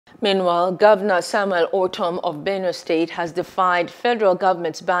Meanwhile, Governor Samuel Ortom of Benue State has defied federal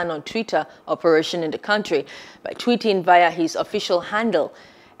government's ban on Twitter operation in the country by tweeting via his official handle.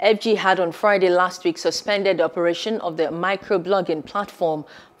 FG had on Friday last week suspended the operation of the microblogging platform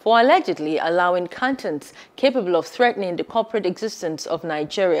for allegedly allowing contents capable of threatening the corporate existence of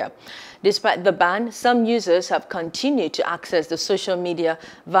Nigeria. Despite the ban, some users have continued to access the social media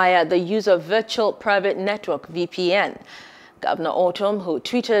via the use of virtual private network (VPN). Governor Ortom, who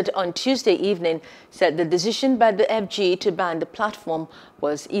tweeted on Tuesday evening, said the decision by the FG to ban the platform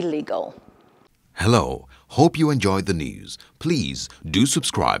was illegal. Hello, hope you enjoyed the news. Please do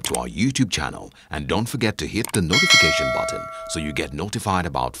subscribe to our YouTube channel and don't forget to hit the notification button so you get notified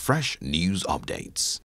about fresh news updates.